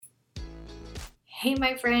Hey,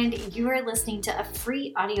 my friend, you are listening to a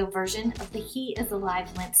free audio version of the He is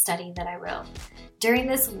Alive Lent study that I wrote. During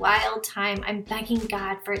this wild time, I'm begging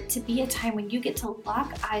God for it to be a time when you get to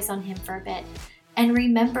lock eyes on Him for a bit and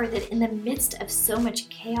remember that in the midst of so much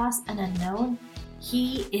chaos and unknown,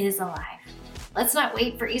 He is alive. Let's not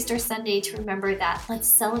wait for Easter Sunday to remember that. Let's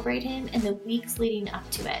celebrate Him in the weeks leading up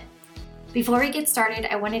to it. Before we get started,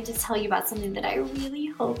 I wanted to tell you about something that I really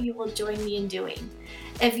hope you will join me in doing.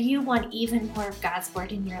 If you want even more of God's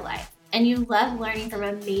Word in your life, and you love learning from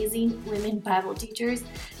amazing women Bible teachers,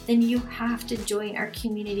 then you have to join our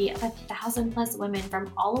community of 1,000+ women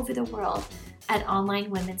from all over the world at Online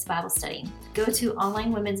Women's Bible Study. Go to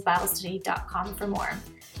onlinewomensbiblestudy.com for more.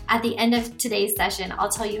 At the end of today's session, I'll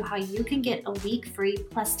tell you how you can get a week free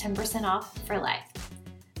plus 10% off for life.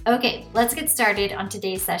 Okay, let's get started on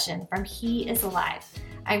today's session from He is Alive.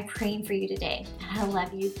 I'm praying for you today, and I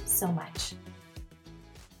love you so much.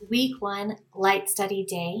 Week 1, Light Study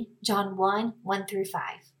Day, John 1, 1-5.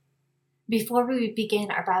 Before we begin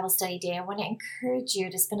our Bible study day, I want to encourage you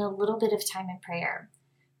to spend a little bit of time in prayer.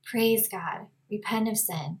 Praise God, repent of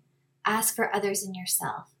sin, ask for others and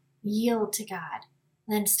yourself, yield to God,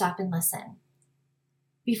 then stop and listen.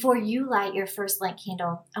 Before you light your first Lent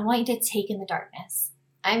candle, I want you to take in the darkness.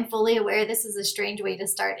 I'm fully aware this is a strange way to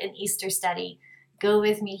start an Easter study. Go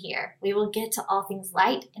with me here. We will get to all things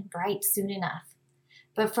light and bright soon enough.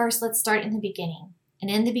 But first, let's start in the beginning.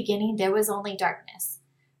 And in the beginning, there was only darkness.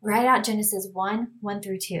 Write out Genesis 1,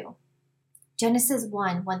 1-2. Genesis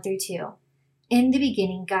 1, 1-2. In the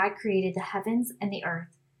beginning, God created the heavens and the earth.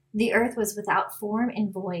 The earth was without form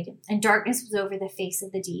and void, and darkness was over the face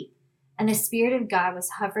of the deep. And the Spirit of God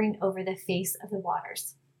was hovering over the face of the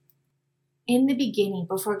waters. In the beginning,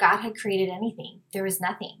 before God had created anything, there was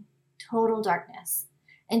nothing. Total darkness.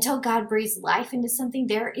 Until God breathes life into something,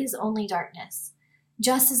 there is only darkness.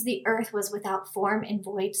 Just as the earth was without form and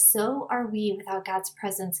void, so are we without God's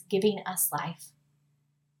presence giving us life.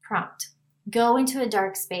 Prompt. Go into a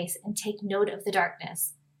dark space and take note of the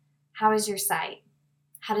darkness. How is your sight?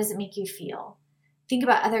 How does it make you feel? Think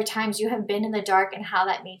about other times you have been in the dark and how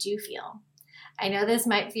that made you feel. I know this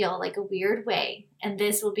might feel like a weird way, and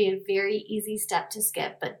this will be a very easy step to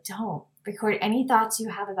skip, but don't. Record any thoughts you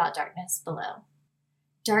have about darkness below.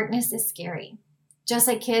 Darkness is scary. Just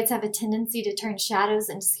like kids have a tendency to turn shadows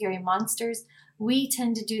into scary monsters, we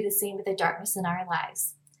tend to do the same with the darkness in our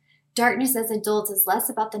lives. Darkness as adults is less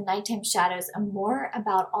about the nighttime shadows and more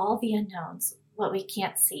about all the unknowns, what we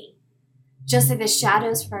can't see. Just like the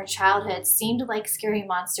shadows from our childhood seemed like scary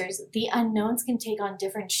monsters, the unknowns can take on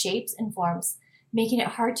different shapes and forms, making it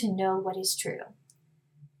hard to know what is true.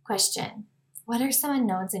 Question: what are some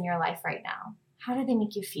unknowns in your life right now? How do they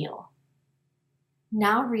make you feel?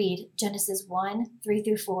 Now read Genesis 1,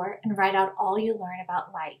 3-4 and write out all you learn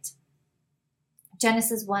about light.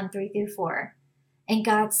 Genesis 1, 3-4. And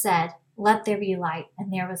God said, "Let there be light,"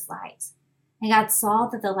 and there was light. And God saw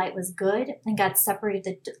that the light was good, and God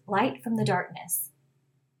separated the light from the darkness.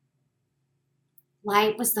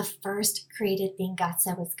 Light was the first created thing God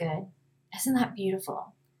said was good. Isn't that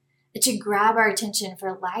beautiful? It should grab our attention,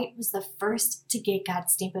 for light was the first to get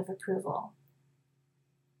God's stamp of approval.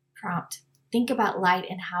 Prompt. Think about light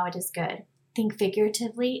and how it is good. Think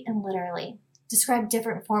figuratively and literally. Describe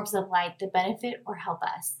different forms of light that benefit or help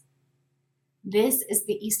us. This is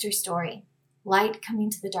the Easter story. Light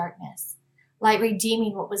coming to the darkness. Light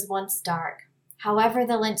redeeming what was once dark. However,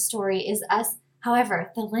 the Lent story is us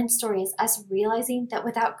realizing that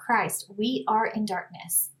without Christ, we are in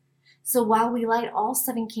darkness. So while we light all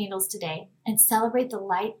 7 candles today and celebrate the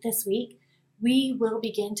light this week, we will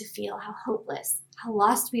begin to feel how hopeless, how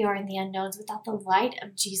lost we are in the unknowns without the light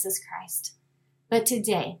of Jesus Christ. But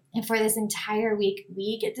today, and for this entire week,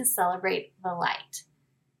 we get to celebrate the light.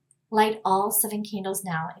 Light all 7 candles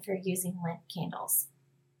now if you're using Lent candles.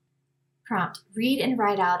 Prompt. Read and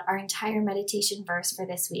write out our entire meditation verse for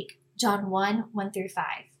this week. John 1,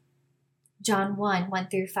 1-5. John 1,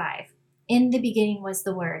 1-5. In the beginning was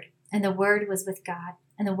the Word, and the Word was with God,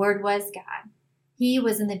 and the Word was God. He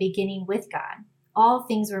was in the beginning with God. All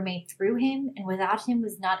things were made through him, and without him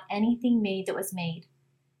was not anything made that was made.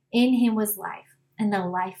 In him was life, and the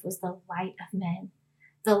life was the light of men.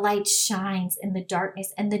 The light shines in the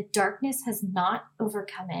darkness, and the darkness has not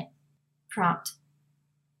overcome it. Prompt.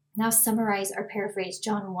 Now summarize or paraphrase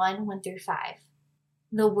John 1, 1-5.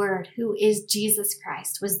 The Word, who is Jesus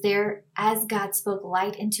Christ, was there as God spoke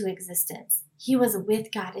light into existence. He was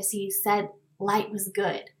with God as he said light was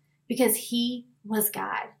good, because he was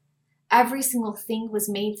God. Every single thing was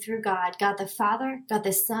made through God, God the Father, God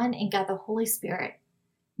the Son, and God the Holy Spirit.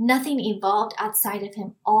 Nothing evolved outside of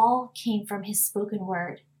him. All came from his spoken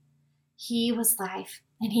word. He was life,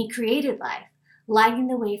 and he created life, lighting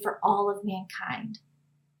the way for all of mankind.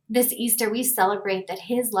 This Easter, we celebrate that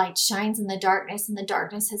his light shines in the darkness, and the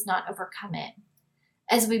darkness has not overcome it.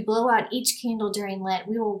 As we blow out each candle during Lent,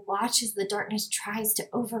 we will watch as the darkness tries to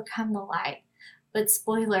overcome the light. But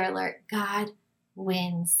spoiler alert, God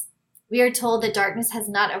wins. We are told that darkness has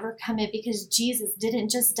not overcome it because Jesus didn't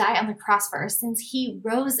just die on the cross for our sins. He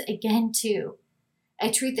rose again too.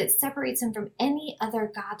 A truth that separates him from any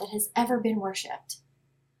other God that has ever been worshipped.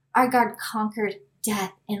 Our God conquered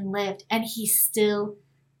death and lived, and he still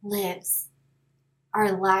lives.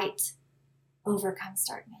 Our light overcomes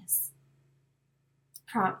darkness.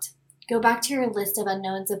 Prompt: go back to your list of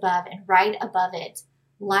unknowns above and write above it,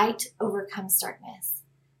 light overcomes darkness.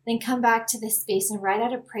 Then come back to this space and write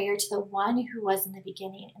out a prayer to the one who was in the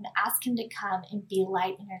beginning and ask him to come and be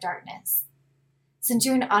light in your darkness. Since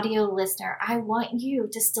you're an audio listener, I want you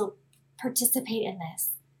to still participate in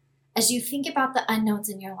this. As you think about the unknowns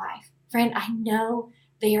in your life, friend, I know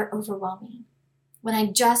they are overwhelming. When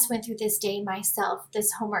I just went through this day myself,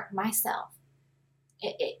 this homework myself,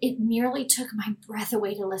 it nearly took my breath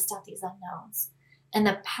away to list out these unknowns. And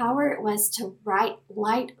the power it was to write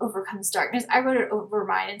light overcomes darkness. I wrote it over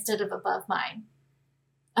mine instead of above mine.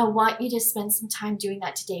 I want you to spend some time doing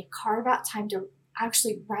that today. Carve out time to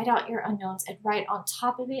actually write out your unknowns and write on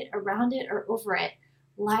top of it, around it, or over it.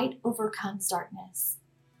 Light overcomes darkness.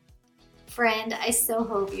 Friend, I so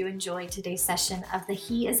hope you enjoyed today's session of the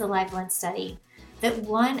He is Alive Lent study, that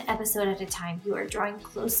one episode at a time you are drawing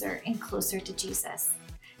closer and closer to Jesus.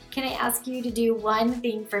 Can I ask you to do one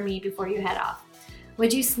thing for me before you head off?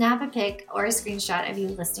 Would you snap a pic or a screenshot of you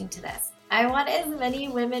listening to this? I want as many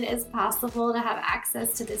women as possible to have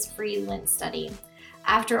access to this free Lent study.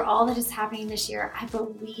 After all that is happening this year, I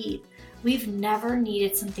believe we've never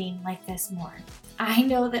needed something like this more. I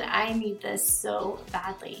know that I need this so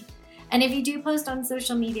badly. And if you do post on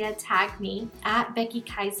social media, tag me at Becky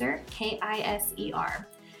Kiser, Kiser.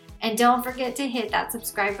 And don't forget to hit that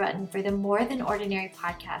subscribe button for the More Than Ordinary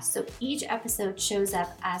podcast so each episode shows up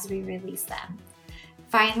as we release them.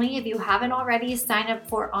 Finally, if you haven't already, sign up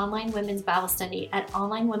for Online Women's Bible Study at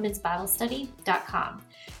onlinewomensbiblestudy.com.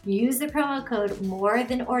 Use the promo code More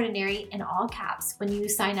Than Ordinary in all caps when you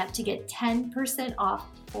sign up to get 10% off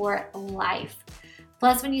for life.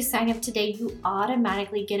 Plus, when you sign up today, you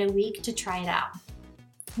automatically get a week to try it out.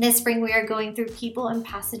 This spring, we are going through people and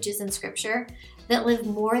passages in Scripture that live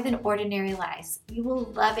more than ordinary lives. You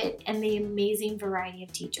will love it and the amazing variety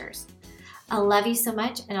of teachers. I love you so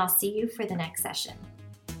much, and I'll see you for the next session.